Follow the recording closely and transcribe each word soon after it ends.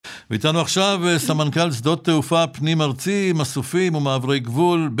ואיתנו עכשיו סמנכ"ל שדות תעופה פנים ארצי, מסופים ומעברי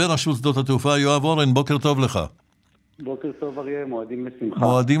גבול ברשות שדות התעופה, יואב אורן, בוקר טוב לך. בוקר טוב אריה, מועדים לשמחה.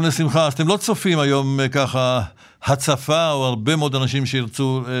 מועדים לשמחה. אז אתם לא צופים היום ככה הצפה או הרבה מאוד אנשים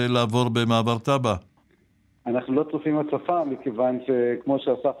שירצו לעבור במעבר טאבה? אנחנו לא צופים הצפה, מכיוון שכמו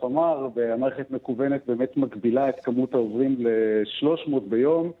שאסף אמר, המערכת מקוונת באמת מגבילה את כמות העוברים ל-300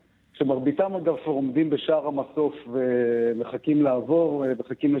 ביום, שמרביתם אגב עומדים בשער המסוף ומחכים לעבור,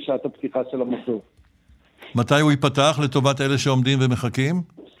 מחכים לשעת הפתיחה של המסוף. מתי הוא ייפתח לטובת אלה שעומדים ומחכים?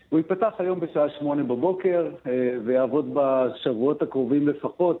 הוא ייפתח היום בשעה 8 בבוקר, ויעבוד בשבועות הקרובים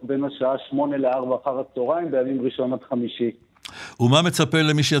לפחות, בין השעה 8 ל-4 אחר הצהריים, בימים ראשון עד חמישי. ומה מצפה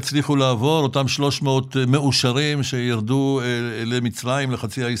למי שיצליחו לעבור, אותם 300 מאושרים שירדו למצרים,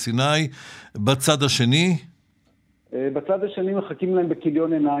 לחצי האי סיני, בצד השני? בצד השני מחכים להם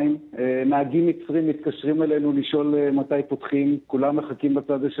בכיליון עיניים, נהגים מצרים מתקשרים אלינו לשאול מתי פותחים, כולם מחכים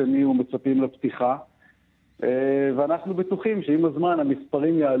בצד השני ומצפים לפתיחה, ואנחנו בטוחים שעם הזמן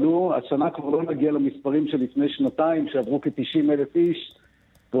המספרים יעלו. השנה כבר לא נגיע למספרים של לפני שנתיים, שעברו כ-90,000 איש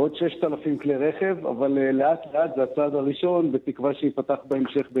ועוד 6,000 כלי רכב, אבל לאט לאט זה הצעד הראשון, בתקווה שיפתח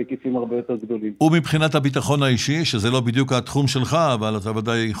בהמשך בהיקפים הרבה יותר גדולים. ומבחינת הביטחון האישי, שזה לא בדיוק התחום שלך, אבל אתה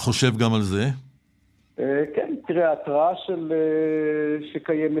ודאי חושב גם על זה. כן, תראה, ההתראה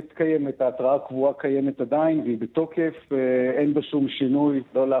קיימת, ההתראה הקבועה קיימת עדיין, והיא בתוקף, אין בה שום שינוי,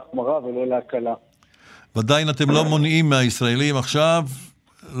 לא להחמרה ולא להקלה. ועדיין אתם לא מונעים מהישראלים עכשיו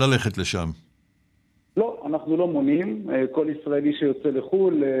ללכת לשם? לא, אנחנו לא מונעים. כל ישראלי שיוצא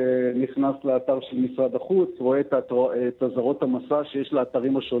לחול נכנס לאתר של משרד החוץ, רואה את אזהרות המסע שיש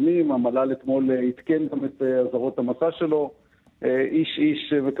לאתרים השונים, המל"ל אתמול התקן גם את אזהרות המסע שלו,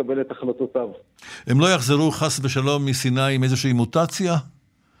 איש מקבל את החלטותיו. הם לא יחזרו חס ושלום מסיני עם איזושהי מוטציה?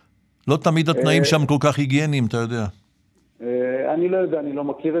 לא תמיד התנאים שם כל כך היגייניים, אתה יודע. אני לא יודע, אני לא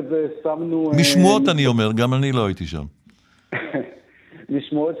מכיר את זה. משמועות אני אומר, גם אני לא הייתי שם.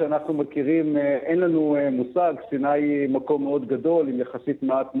 משמועות שאנחנו מכירים, אין לנו מושג. סיני היא מקום מאוד גדול, עם יחסית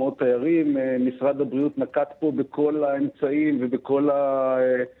מעט מאוד תיירים. משרד הבריאות נקט פה בכל האמצעים ובכל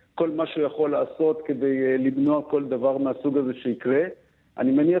כל מה שהוא יכול לעשות כדי למנוע כל דבר מהסוג הזה שיקרה.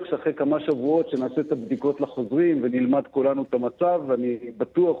 אני מניח שאחרי כמה שבועות שנעשה את הבדיקות לחוזרים ונלמד כולנו את המצב, ואני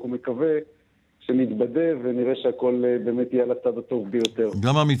בטוח ומקווה שנתבדה ונראה שהכל באמת יהיה לצד הטוב ביותר.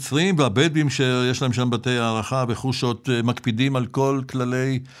 גם המצרים והבדואים שיש להם שם בתי הערכה וחושות מקפידים על כל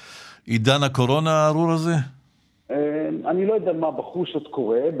כללי עידן הקורונה הארור הזה? אני לא יודע מה בחושות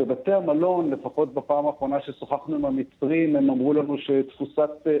קורה. בבתי המלון, לפחות בפעם האחרונה ששוחחנו עם המצרים, הם אמרו לנו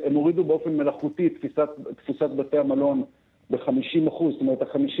הם הורידו באופן מלאכותי תפוסת בתי המלון ב-50%, זאת אומרת,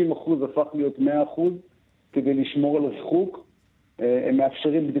 ה-50% הפך להיות 100% כדי לשמור על ריחוק. הם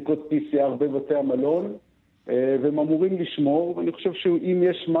מאפשרים בדיקות PCR בבתי המלון, והם אמורים לשמור, ואני חושב שאם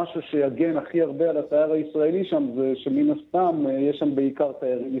יש משהו שיגן הכי הרבה על התייר הישראלי שם, זה שמן הסתם יש שם בעיקר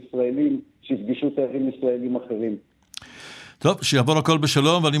תיירים ישראלים, שיפגשו תיירים ישראלים אחרים. טוב, שיעבור הכל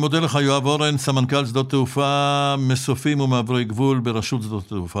בשלום, ואני מודה לך יואב אורן, סמנכ"ל שדות תעופה, מסופים ומעברי גבול ברשות שדות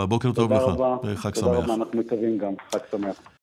תעופה. בוקר טוב לך. תודה רבה, אנחנו מקווים גם. חג שמח.